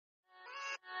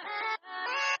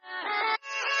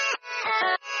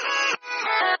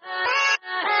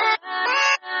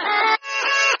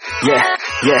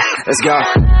Yeah, let's go.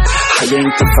 I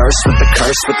ain't the first with the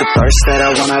curse, with the thirst that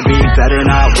I wanna be better,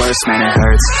 not worse, man it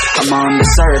hurts. I'm on this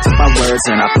earth with my words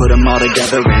and I put them all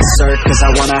together, insert, cause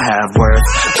I wanna have worth.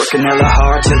 Working hella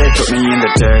hard till they put me in the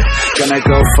dirt. Gonna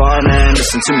go far, man,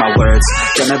 listen to my words.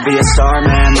 Gonna be a star,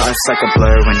 man, life's like a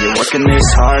blur. When you're working this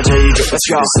hard, yeah, you get what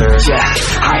you deserve. Yeah,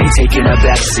 I ain't taking a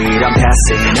backseat, I'm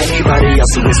passing anybody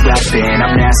else who is rapping.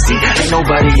 I'm nasty, ain't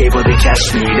nobody able to catch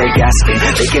me. They gasping,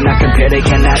 they cannot compare, they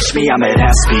can't match me. I'm at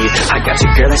half speed, I got your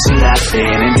girl and she laughing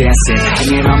and dancing,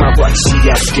 hanging on my butt, she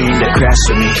asking to crash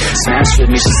with me, smash with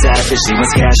me, she savage, she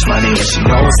wants cash money and she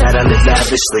knows that I live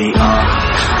lavishly.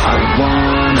 I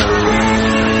wanna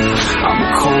live, I'm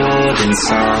cold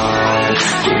inside,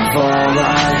 give all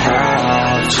I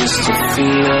have just to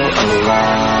feel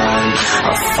alive.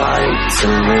 I fight to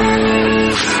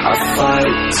live, I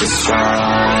fight to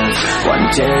strive, one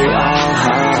day I'll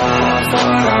have what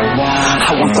I want.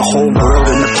 I want the whole world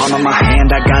in the palm of my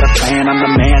hand, I got a plan, I'm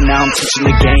the man, now I'm teaching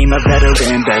the game, a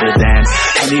veteran, better than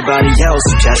anybody else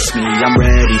who tests me. I'm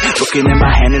ready, looking in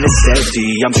my hand and it's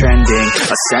steady, I'm trending,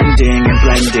 ascending and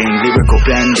blending, lyrical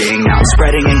bending, now I'm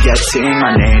spreading and getting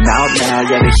my name out now,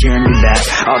 yeah they hearing me laugh,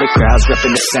 all the crowds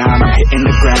repping the sound, I'm hitting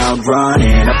the ground,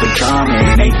 running, up and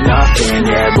coming, ain't nothing,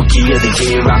 yeah, rookie of the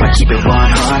year, I'ma keep it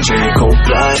 100,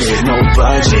 cold-blooded, no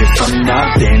budget, from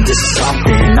nothing to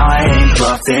something, I ain't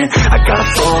bluffing, I got a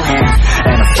full hand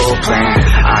and a full plan,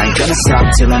 I ain't gonna stop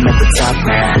till I'm at the top,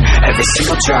 man, every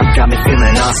single drop got me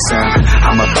feeling awesome,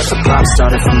 I'm about to pop,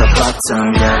 started from the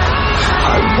bottom, yeah,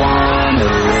 I wanna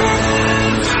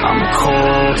live, I'm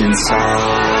cold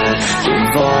inside,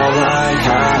 give all I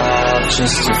have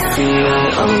just to feel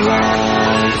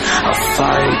alive, I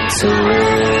fight to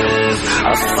live,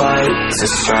 I fight to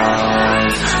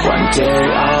strive, one day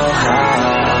I'll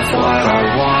have what I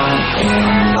want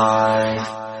in life.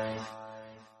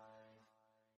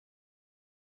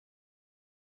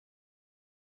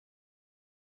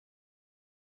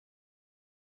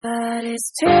 But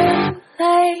it's too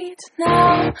late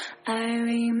now, I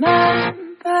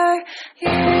remember you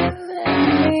and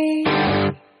me,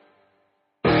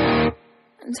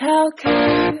 and how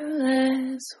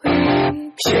careless we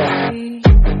could be.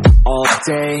 All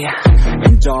day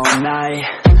and all night,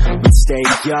 we'd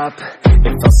stay up, it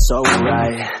felt so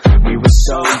right. We were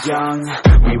so young,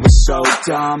 we were so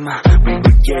dumb, we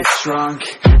would get drunk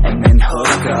and then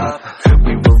hook up.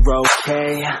 We were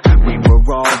okay, we were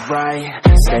alright,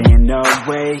 staying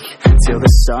awake till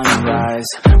the sunrise.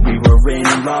 We were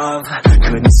in love,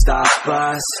 couldn't stop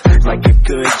us, like a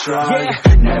good drug,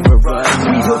 never enough.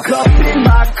 We hook up in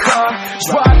my car,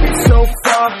 driving so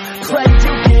far, play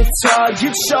your guitar,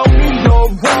 you show me your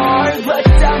heart, let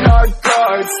down our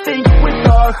guards, think with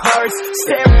our hearts,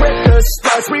 stare at the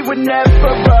stars, we were never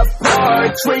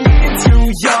apart, drinking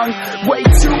too young, way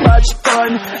too much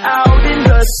fun, out in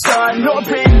the sun,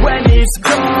 hoping when it's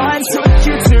gone, took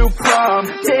you to prom,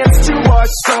 dance to our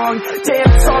song,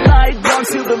 dance all night long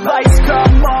till the lights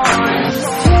come on.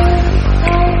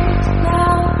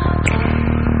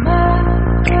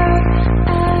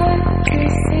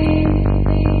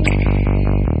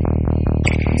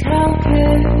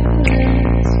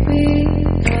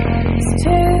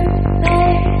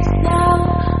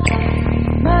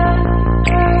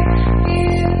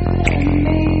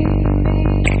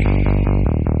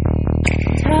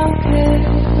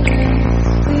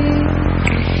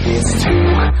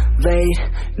 Late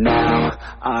now,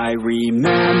 I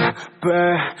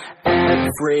remember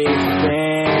everything,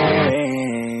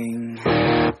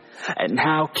 and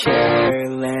how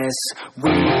careless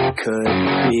we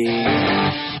could be,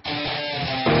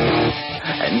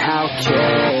 and how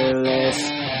careless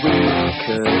we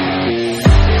could be,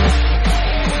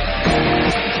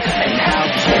 and how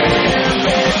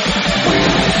careless we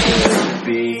could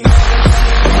be.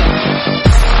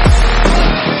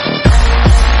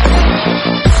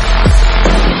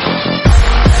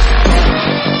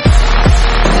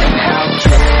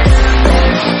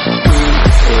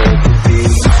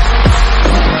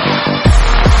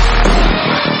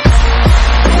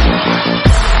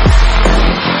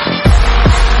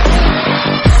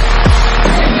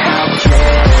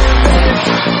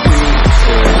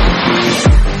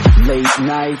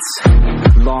 Nights,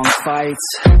 long fights,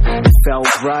 it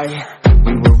felt right,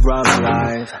 we were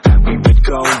alive, we would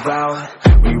go out,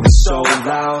 we were so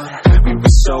loud, we were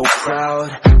so proud,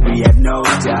 we had no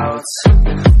doubts,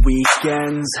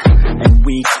 weekends and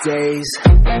weekdays,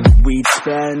 we'd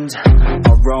spend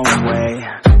our own way,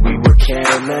 we were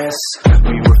careless,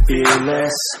 we were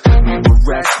fearless, we we were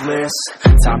reckless,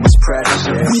 time was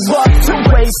precious. We love to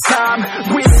waste time,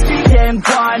 whiskey and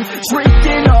wine,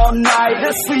 drinking all night,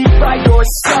 asleep by your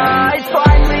side.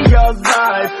 Finally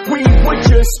alive, we would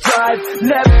just drive,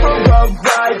 never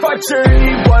arrive. Our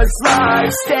journey was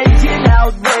live, staying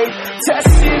out late,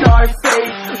 testing our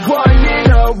fate,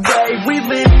 running away. We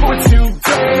live for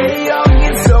today, young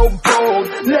and so bold,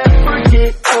 never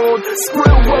get old.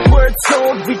 Screw what we're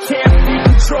told, we can't be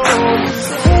controlled.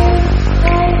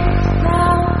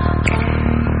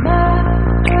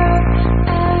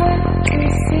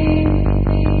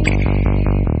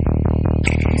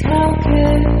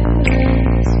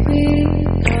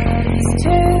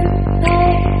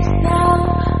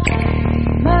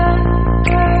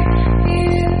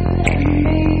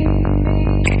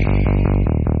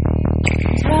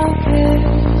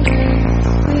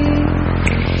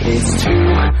 It's too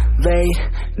late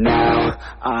now,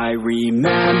 I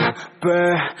remember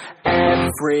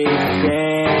everything,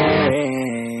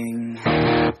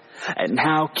 and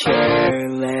how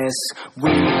careless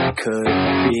we could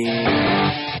be,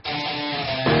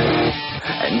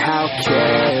 and how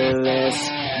careless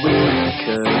we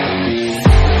could be,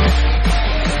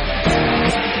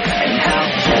 and how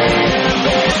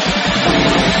careless we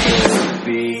could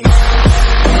be.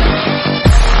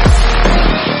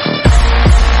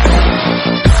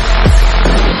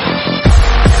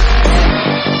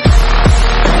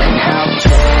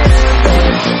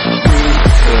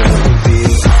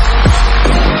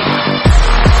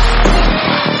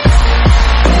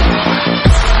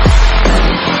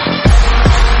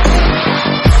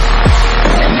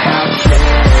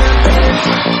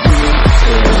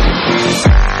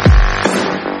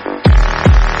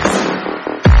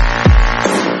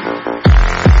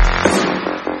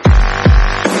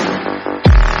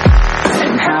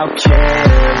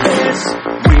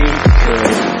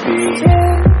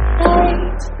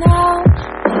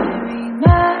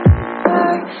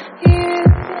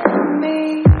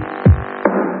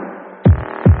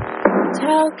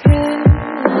 How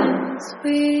careless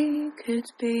we could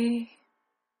be.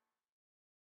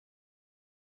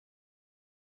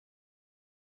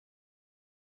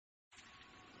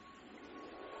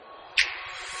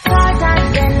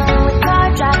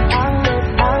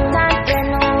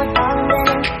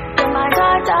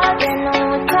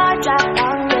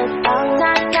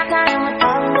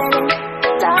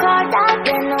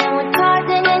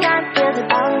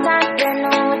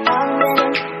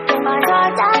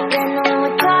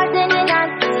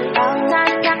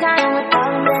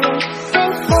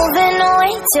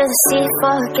 To the sea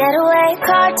for a getaway,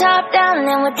 car top down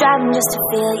and we're driving just to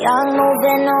feel young.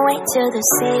 Moving away to the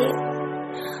sea,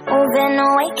 moving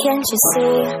away, can't you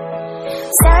see?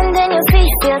 Sand in your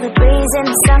feet, feel the breeze in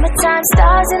the summertime.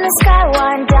 Stars in the sky,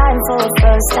 one dying for the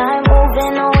first time.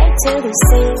 Moving away to the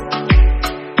sea,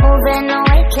 moving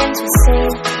away, can't you see?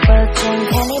 We'll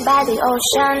drink honey by the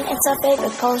ocean, it's our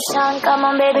favorite potion. Come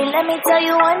on baby, let me tell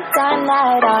you one time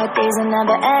that our days will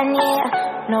never end, yeah.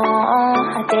 No,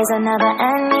 our days will never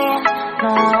end, yeah.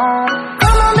 No,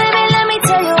 come on baby, let me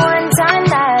tell you one time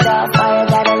that our fire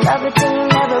got a love it till you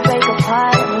never break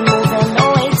apart. We're moving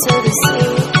away to the sea,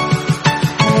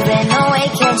 moving away,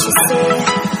 can't you see?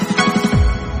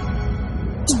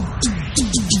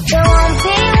 There won't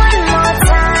be one more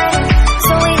time,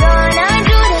 so we gonna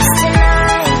do this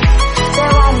tonight.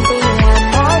 There won't be one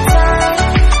more time,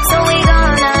 so we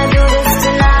gonna do this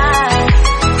tonight.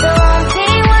 There won't be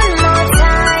one more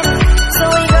time, so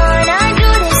we gonna do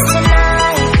this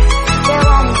tonight. There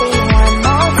won't be one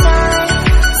more time,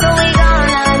 so we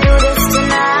gonna do this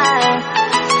tonight.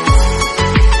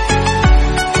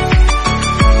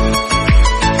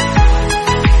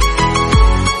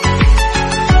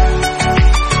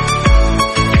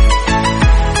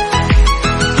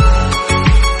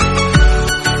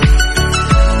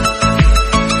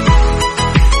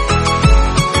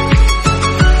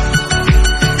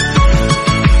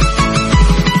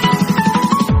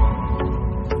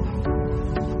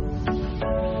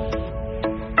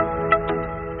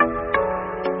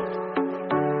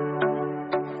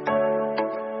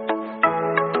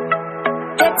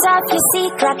 Get off your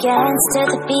seat, clap your hands to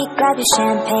the beat, grab your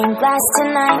champagne glass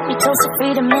tonight. We toast to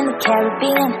freedom in the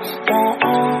Caribbean,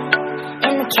 yeah,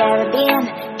 in the Caribbean,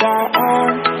 yeah.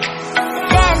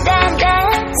 Dance, dance,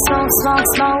 dance, smoke, smoke,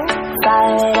 smoke,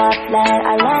 fire it up, let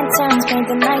our lanterns paint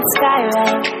the night sky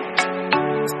red,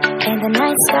 paint the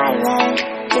night sky red,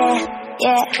 yeah,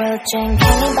 yeah. We'll drink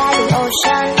honey by the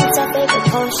ocean, it's our favorite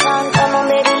potion. Come on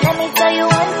baby, let me tell you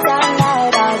one time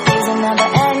that our days will never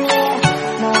end, yeah.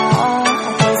 No,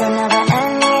 our days will never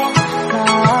end, yeah. No,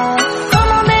 come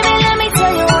on baby, let me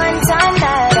tell you one time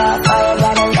that our fire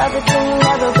got a love it till you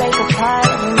never break apart.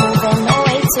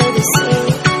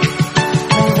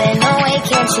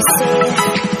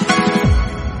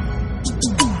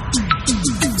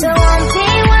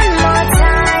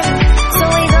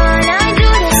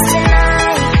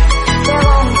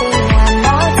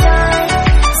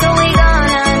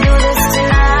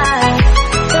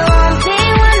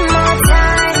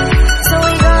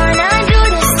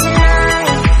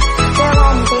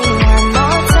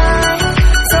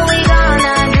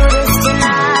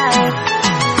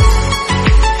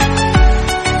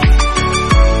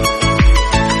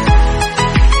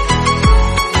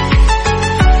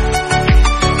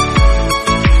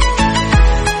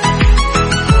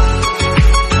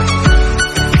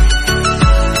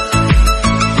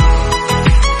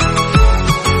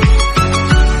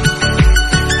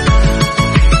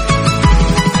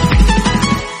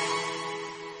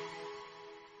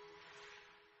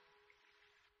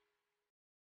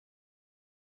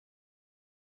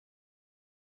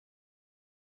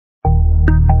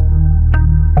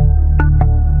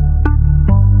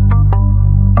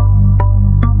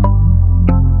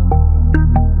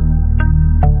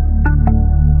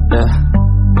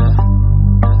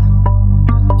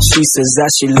 She says that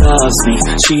she loves me,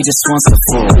 she just wants to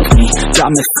fuck me.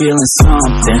 Got me feeling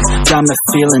something, got me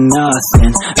feeling nothing.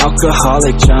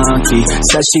 Alcoholic junkie,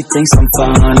 says she thinks I'm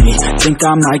funny. Think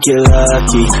I might get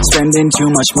lucky, spending too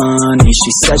much money.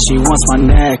 She says she wants my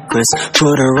necklace,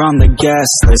 put her on the guest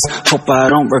list. Hope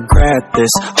I don't regret this,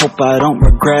 hope I don't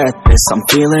regret this. I'm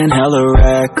feeling hella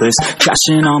reckless,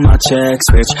 cashing all my checks,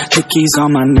 rich hickeys on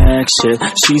my neck, shit.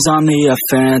 She's on the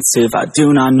offensive, I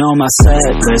do not know my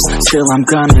set list. Still I'm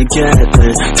gonna get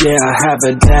lit, yeah I have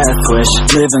a death wish.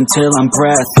 Live until I'm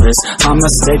breathless, I'ma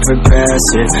stay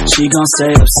progressive. She gon'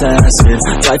 stay obsessive,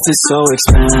 life is so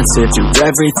expensive. Do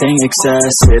everything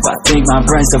excessive, I think my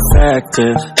brain's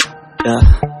defective. Yeah,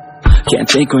 can't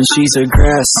think when she's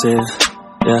aggressive.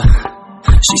 Yeah,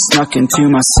 she snuck into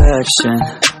my section.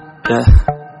 Yeah,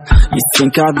 you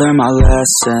think I'd learn my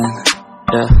lesson.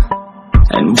 Yeah,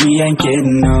 and we ain't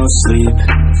getting no sleep.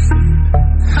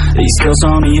 These girls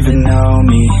don't even know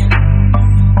me.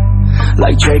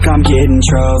 Like Drake, I'm getting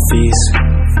trophies.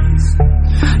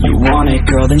 You want it,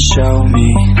 girl, then show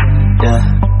me. Yeah,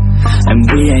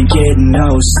 and we ain't getting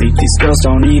no sleep. These girls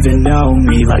don't even know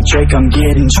me. Like Drake, I'm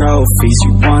getting trophies.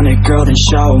 You want it, girl, then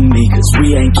show me. Cause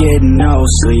we ain't getting no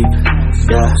sleep.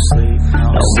 Yeah,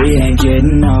 no, we ain't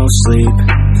getting no sleep.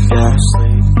 Yeah,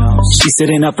 she's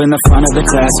sitting up in the front of the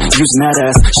class, using that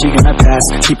ass, she gonna pass.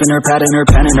 Keeping her pad and her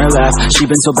pen in her lap. She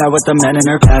been so bad with the men in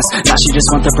her past. Now she just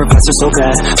want the professor so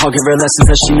bad. I'll give her lessons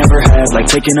that she never had, like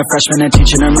taking a freshman and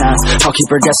teaching her math. I'll keep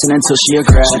her guessing until she a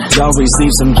grad. She always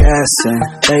leaves them guessing,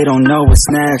 they don't know what's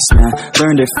next, man.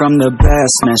 Learned it from the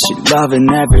best, man. She loving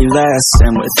every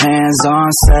lesson, with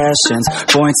hands-on sessions,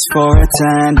 points for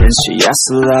attendance. She asks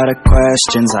a lot of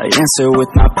questions, I answer with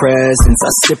my presence.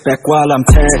 I sit back while I'm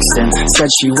texting.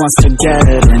 Said she wants to get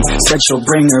it in, said she'll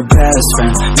bring her best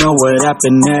friend. Know what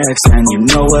happened next, man. You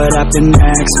know what happened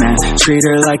next, man. Treat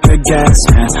her like a guest,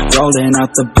 man. Rolling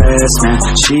out the best, man.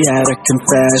 She had a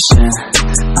confession.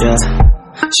 Yeah,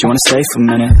 she wanna stay for a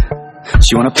minute,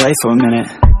 she wanna play for a minute,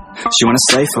 she wanna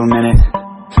stay for a minute.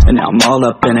 And now I'm all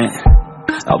up in it.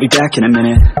 I'll be back in a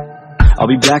minute, I'll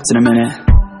be back in a minute.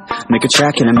 Make a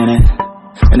track in a minute.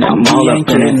 And now I'm all up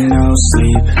in it. No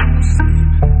sleep.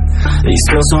 These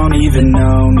girls don't even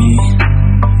know me.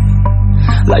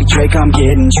 Like Drake, I'm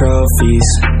getting trophies.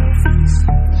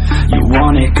 You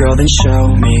want it, girl, then show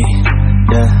me.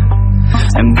 Yeah,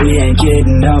 and we ain't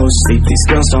getting no sleep. These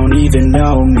girls don't even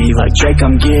know me. Like Drake,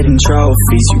 I'm getting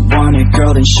trophies. You want it,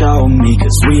 girl, then show me.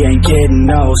 Cause we ain't getting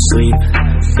no sleep.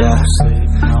 Yeah,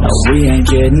 no, we ain't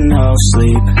getting no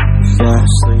sleep. Yeah,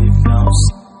 no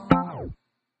sleep.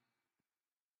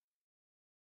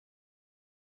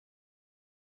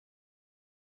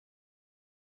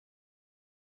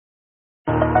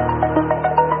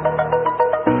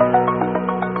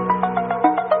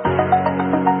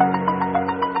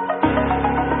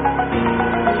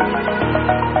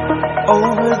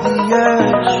 Over the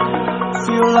edge,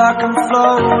 feel like I'm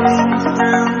floating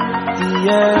through the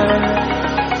air.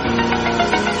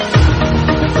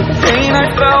 The pain I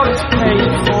felt is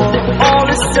paid for, all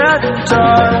is said and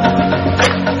done.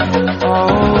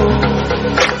 Oh,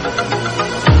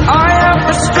 I am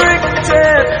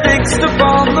restricted, fixed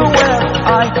upon the web.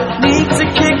 I need to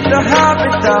kick the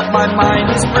habit that my mind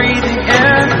is breathing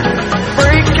in.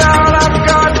 Break out, I've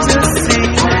got to see.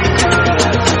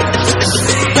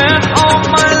 Spent all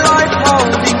my life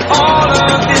holding all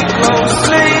of it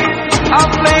closely. I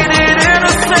played it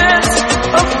innocent,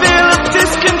 a feel of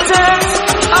discontent.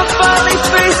 I'm finally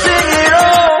facing it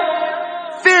all,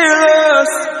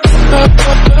 fearless.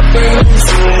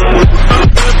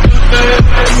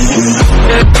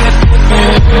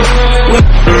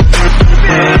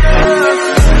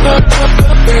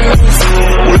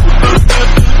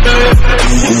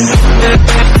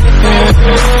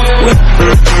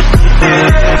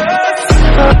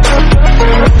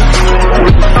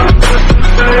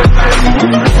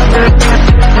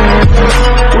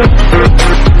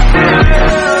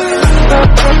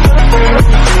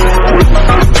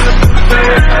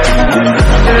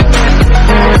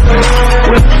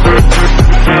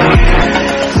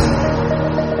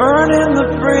 Burning the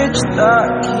bridge that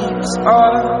keeps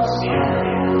us.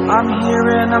 I'm here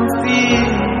and I'm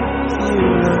feeling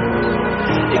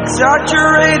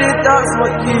exaggerated, that's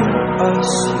what you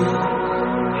assume.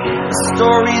 The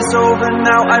story's over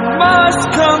now, I must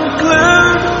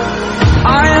conclude.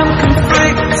 I am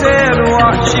conflicted,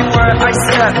 watching where I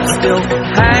step still,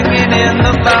 hanging in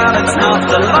the balance. Not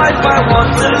the life I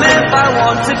want to live, I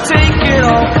want to take it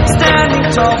all. Standing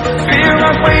tall, fear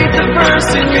I weighed the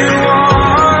person you are.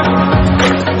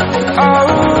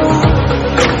 Oh,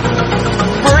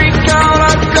 break out,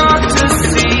 I've got to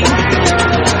see.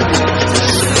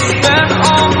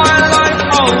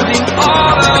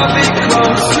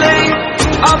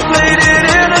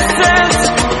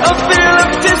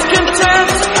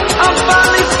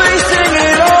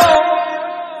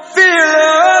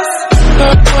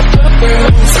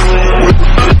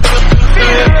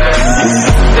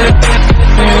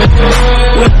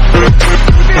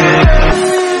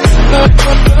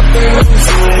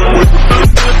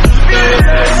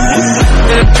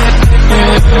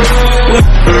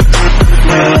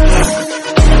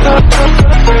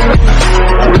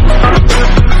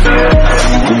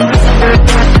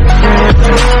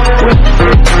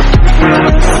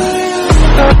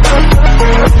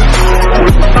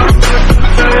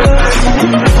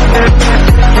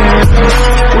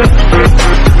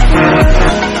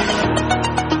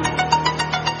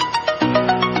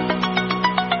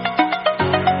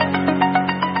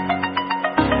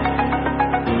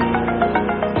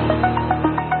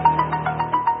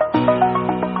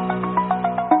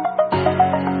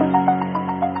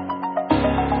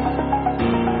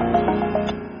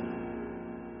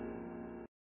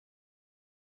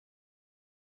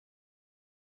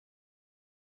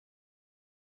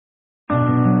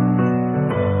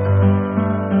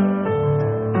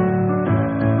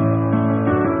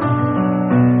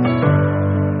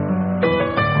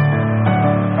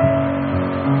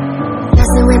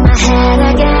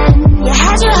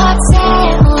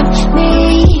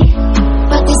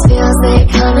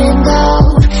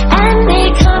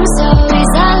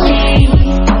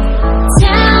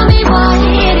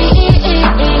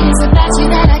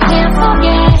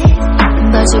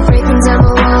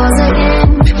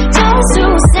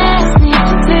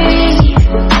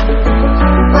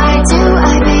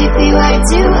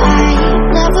 do I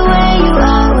love the way you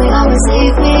always, always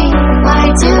leave me? Why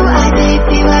do I,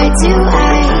 baby, why do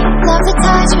I love the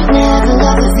touch but never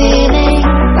love the feeling?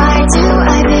 Why do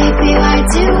I, baby, why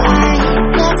do I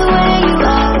love the way you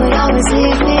always, always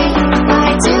leave me? Why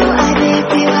do I,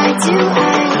 baby, why do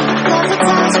I love the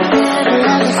touch but never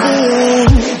love the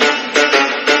feeling?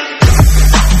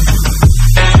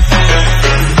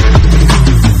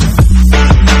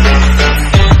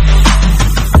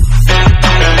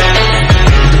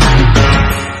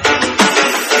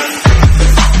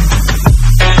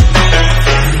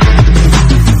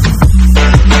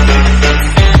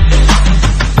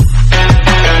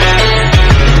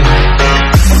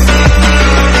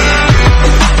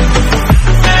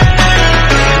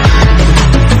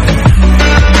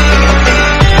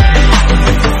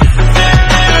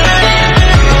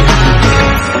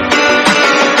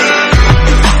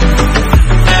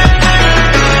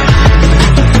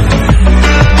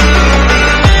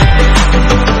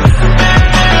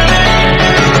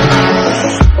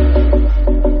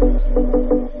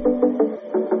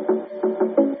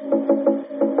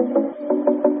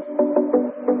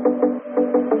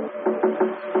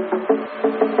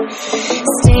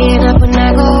 Staying up